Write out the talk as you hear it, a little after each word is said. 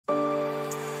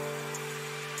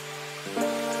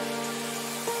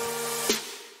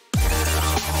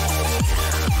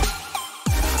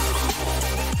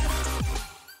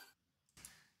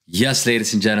Yes,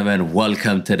 ladies and gentlemen,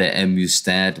 welcome to the MU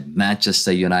Stand.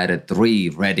 Manchester United 3,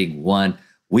 Reading 1.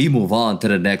 We move on to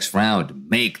the next round.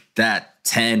 Make that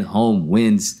 10 home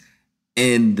wins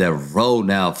in the row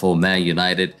now for Man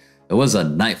United. It was a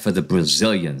night for the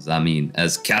Brazilians. I mean,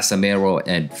 as Casemiro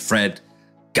and Fred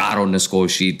got on the score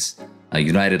sheets,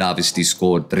 United obviously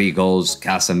scored 3 goals.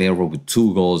 Casemiro with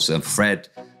 2 goals, and Fred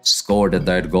scored the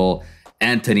 3rd goal.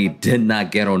 Antony did not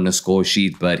get on the score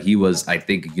sheet, but he was, I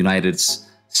think, United's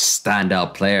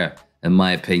standout player, in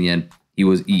my opinion.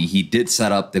 He did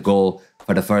set up the goal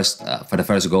for the first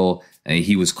goal, and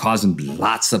he was causing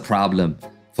lots of problem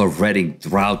for Reading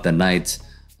throughout the night.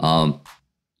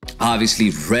 Obviously,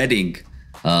 Reading,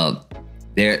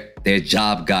 their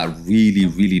job got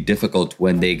really difficult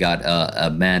when they got a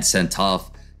man sent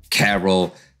off.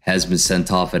 Carroll has been sent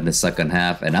off in the second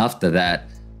half, and after that,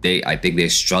 I think they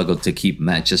struggled to keep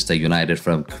Manchester United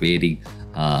from creating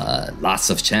lots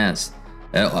of chance.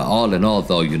 All in all,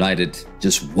 though, United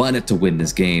just wanted to win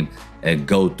this game and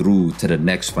go through to the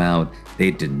next round.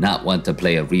 They did not want to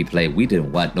play a replay. We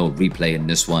didn't want no replay in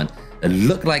this one. It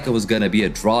looked like it was going to be a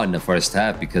draw in the first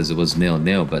half because it was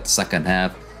 0-0. But second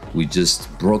half, we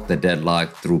just broke the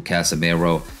deadlock through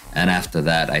Casemiro. And after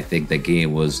that, I think the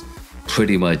game was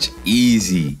pretty much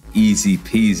easy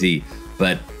peasy.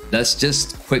 But let's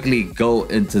just quickly go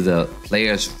into the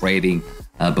players' rating.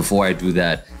 Before I do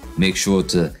that, make sure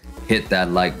to hit that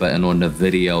like button on the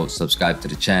video, subscribe to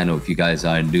the channel if you guys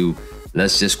are new.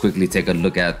 Let's just quickly take a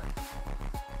look at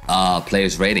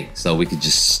players rating. So we could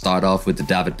just start off with the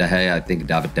David De Gea. I think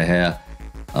David De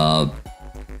Gea,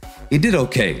 he did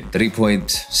okay.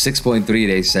 6.3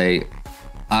 they say.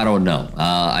 I don't know.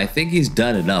 I think he's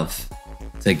done enough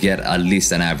to get at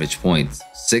least an average point.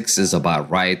 6 is about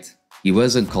right. He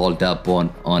wasn't called up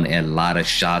on a lot of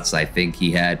shots. I think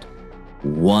he had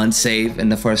 1 save in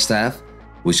the first half,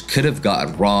 which could have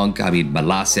got wrong. I mean,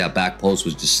 Malacia back post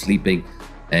was just sleeping,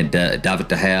 and David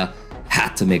De Gea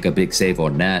had to make a big save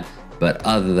on that. But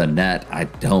other than that, I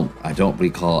don't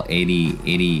recall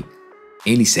any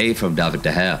save from David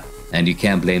De Gea, and you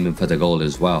can't blame him for the goal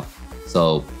as well.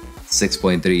 So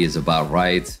 6.3 is about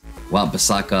right.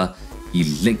 Wan-Bissaka, he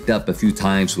linked up a few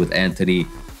times with Antony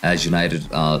as United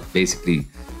basically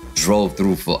drove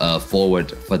through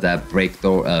forward for that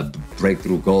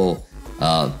breakthrough goal.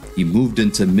 He moved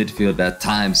into midfield at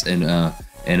times, and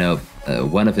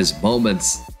one of his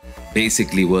moments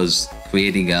basically was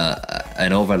creating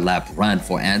an overlap run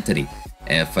for Antony,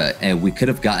 and we could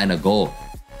have gotten a goal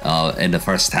in the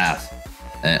first half.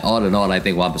 All in all, I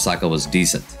think Wan-Bissaka was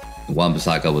decent.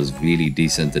 Wan-Bissaka was really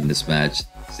decent in this match.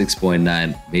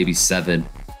 6.9, maybe 7.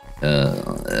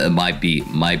 Might be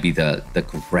the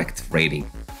correct rating.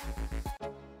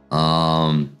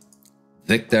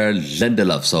 Victor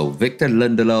Lindelof. So Victor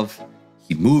Lindelof,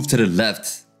 he moved to the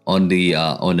left on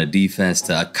the defense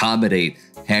to accommodate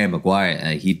Harry Maguire,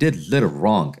 and he did little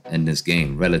wrong in this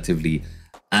game. Relatively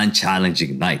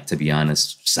unchallenging night, to be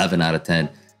honest. 7 out of 10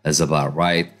 is about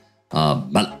right.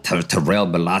 Terrell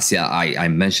Malacia, I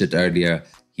mentioned earlier,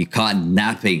 he caught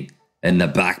napping in the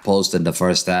back post in the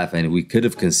first half, and we could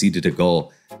have conceded a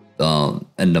goal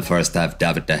in the first half.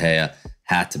 David De Gea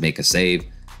had to make a save.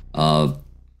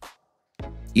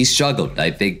 He struggled.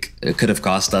 I think it could have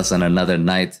cost us on another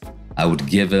night. I would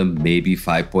give him maybe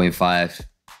 5.5,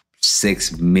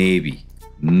 6, maybe.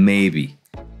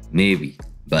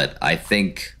 But I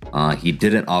think he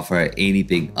didn't offer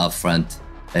anything up front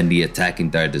in the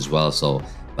attacking third as well. So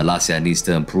Malacia needs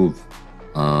to improve.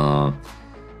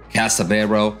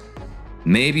 Casemiro,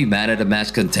 maybe man of the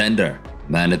match contender.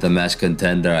 Man of the match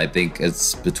contender. I think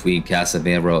it's between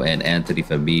Casemiro and Antony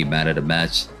for me. Man of the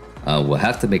match. We'll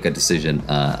have to make a decision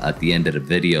at the end of the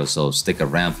video, so stick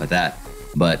around for that.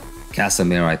 But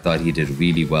Casemiro, I thought he did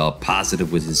really well.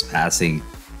 Positive with his passing.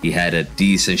 He had a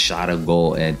decent shot on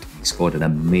goal, and he scored an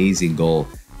amazing goal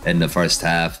in the first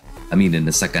half. I mean, in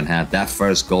the second half. That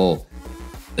first goal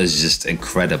is just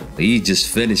incredible. He just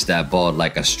finished that ball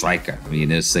like a striker. I mean,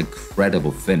 it's an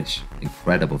incredible finish.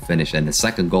 And the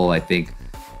second goal, I think,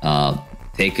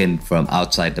 taken from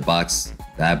outside the box.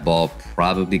 That ball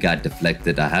probably got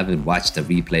deflected. I haven't watched the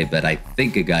replay, but I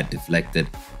think it got deflected.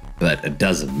 But it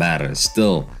doesn't matter. It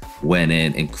still went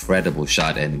in. Incredible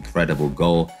shot and incredible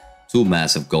goal. 2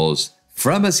 massive goals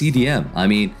from a CDM. I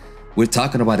mean, we're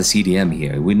talking about a CDM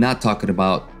here. We're not talking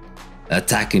about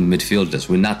attacking midfielders.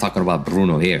 We're not talking about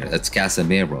Bruno here. That's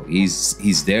Casemiro.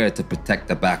 He's there to protect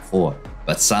the back four.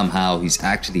 But somehow he's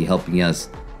actually helping us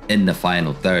in the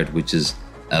final third, which is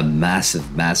a massive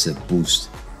boost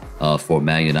for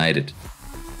Man United.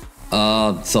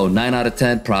 So 9 out of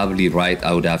 10, probably right.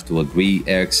 I would have to agree.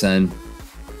 Eriksen,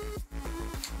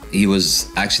 he was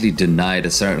actually denied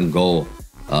a certain goal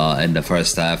in the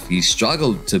first half. He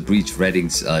struggled to breach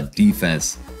Reading's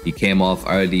defense. He came off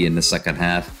early in the second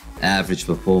half. Average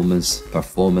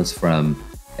performance from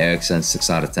Eriksen, 6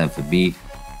 out of 10 for me.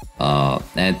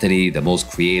 Antony, the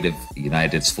most creative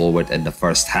United's forward in the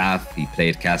first half. He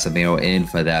played Casemiro in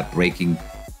for that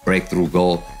breakthrough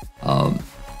goal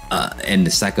in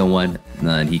the second one.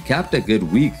 And he capped a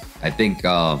good week. I think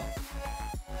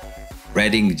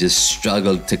Reading just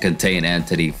struggled to contain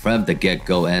Antony from the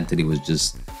get-go. Antony was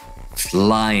just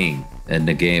flying in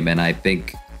the game, and I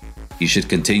think he should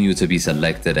continue to be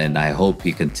selected, and I hope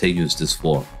he continues this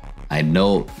form. I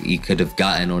know he could have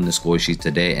gotten on the score sheet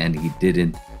today and he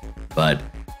didn't, but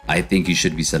I think he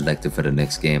should be selected for the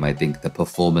next game. I think the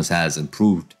performance has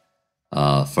improved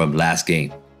from last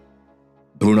game.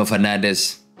 Bruno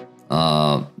Fernandes,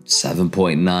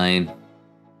 7.9.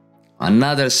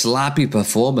 Another sloppy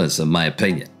performance, in my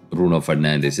opinion. Bruno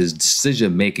Fernandes, his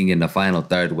decision-making in the final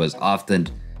third was often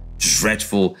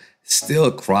dreadful.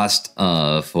 Still crossed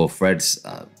for Fred's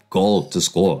goal to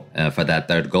score for that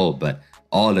third goal. But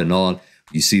all in all,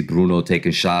 you see Bruno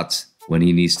taking shots when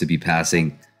he needs to be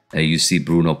passing. You see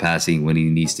Bruno passing when he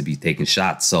needs to be taking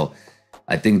shots. So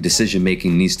I think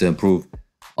decision-making needs to improve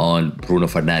on Bruno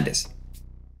Fernandes.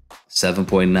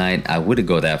 7.9, I wouldn't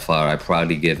go that far. I'd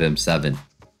probably give him 7.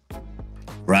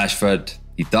 Rashford,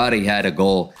 he thought he had a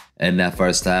goal in that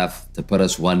first half to put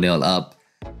us 1-0 up.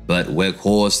 But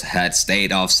Weghorst had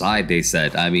stayed offside, they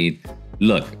said. I mean,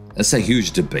 look, it's a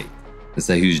huge debate. It's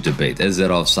a huge debate. Is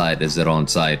it offside? Is it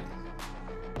onside?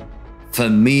 For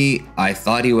me, I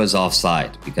thought he was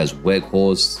offside because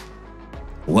Weghorst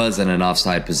was in an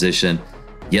offside position.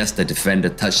 Yes, the defender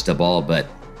touched the ball, but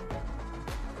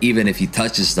even if he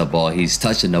touches the ball, he's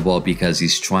touching the ball because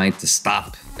he's trying to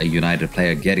stop a United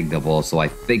player getting the ball. So I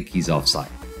think he's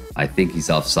offside. I think he's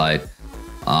offside.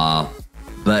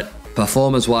 But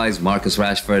performance-wise, Marcus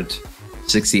Rashford,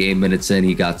 68 minutes in,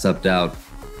 he got subbed out.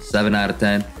 7 out of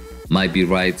 10 might be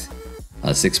right.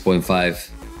 6.5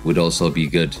 would also be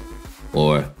good,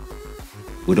 or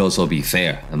would also be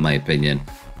fair, in my opinion.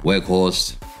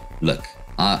 Weghorst, look,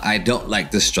 I don't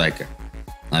like this striker.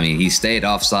 I mean, he stayed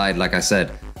offside, like I said,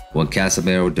 when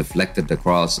Casemiro deflected the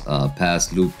cross,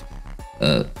 pass looped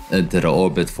into the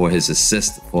orbit for his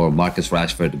assist for Marcus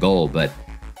Rashford goal. But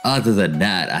other than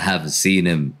that, I haven't seen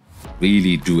him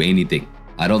really do anything.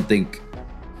 I don't think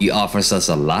he offers us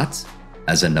a lot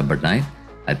as a number 9.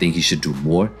 I think he should do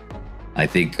more. I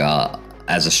think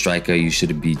as a striker, you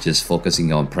shouldn't be just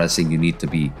focusing on pressing. You need to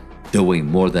be doing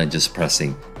more than just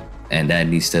pressing. And that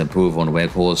needs to improve on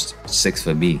Weghorst. 6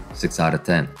 for me, 6 out of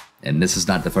 10. And this is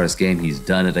not the first game. He's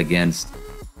done it against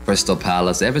Crystal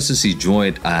Palace. Ever since he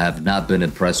joined, I have not been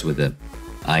impressed with him.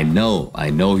 I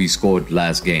know he scored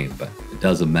last game, but it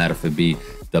doesn't matter for me.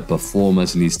 The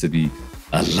performance needs to be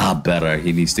a lot better.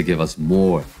 He needs to give us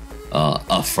more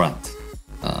up front.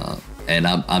 And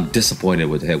I'm disappointed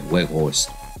with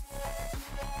Weghorst.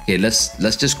 Okay,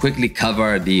 let's just quickly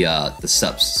cover the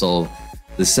subs. So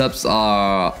the subs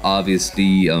are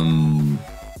obviously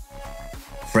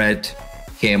Fred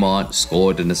came on,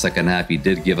 scored in the second half. He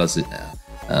did give us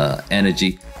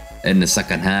energy in the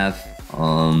second half.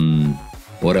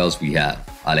 What else we have?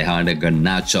 Alejandro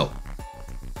Garnacho.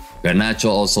 Garnacho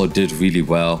also did really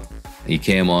well. He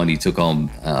came on, he took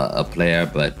on a player,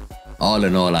 but all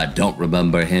in all, I don't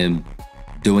remember him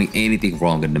doing anything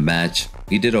wrong in the match.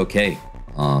 He did okay.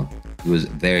 He was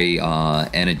very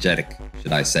energetic,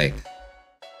 should I say.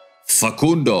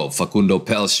 Facundo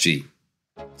Pelstri.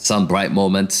 Some bright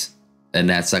moments in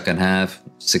that second half.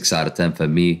 6 out of 10 for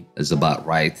me is about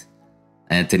right.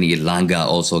 Anthony Elanga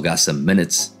also got some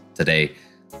minutes today.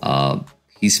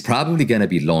 He's probably going to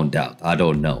be loaned out. I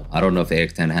don't know. I don't know if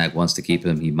Erik ten Hag wants to keep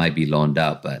him. He might be loaned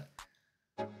out, but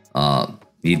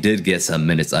he did get some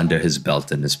minutes under his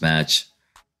belt in this match.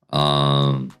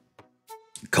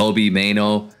 Kobe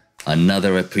Mainoo,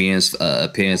 another appearance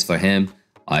for him.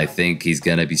 I think he's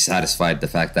gonna be satisfied the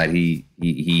fact that he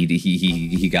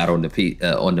got on the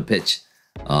pitch.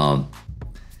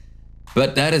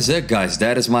 But that is it, guys.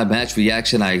 That is my match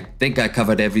reaction. I think I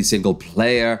covered every single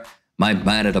player. My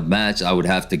man of the match, I would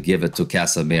have to give it to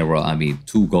Casemiro. I mean,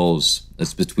 2 goals.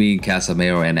 It's between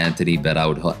Casemiro and Antony, but I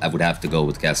would have to go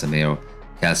with Casemiro.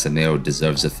 Casemiro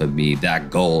deserves it for me.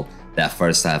 That goal, that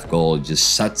first half goal,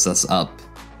 just sets us up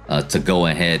to go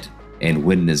ahead and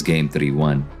win this game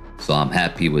 3-1. So I'm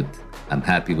happy with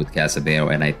Casemiro,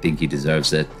 and I think he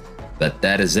deserves it. But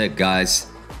that is it, guys.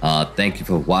 Thank you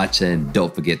for watching.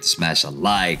 Don't forget to smash a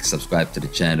like, subscribe to the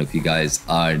channel if you guys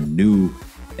are new.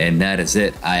 And that is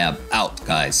it. I am out,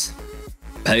 guys.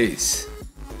 Peace.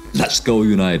 Let's go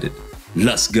United.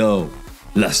 Let's go.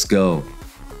 Let's go.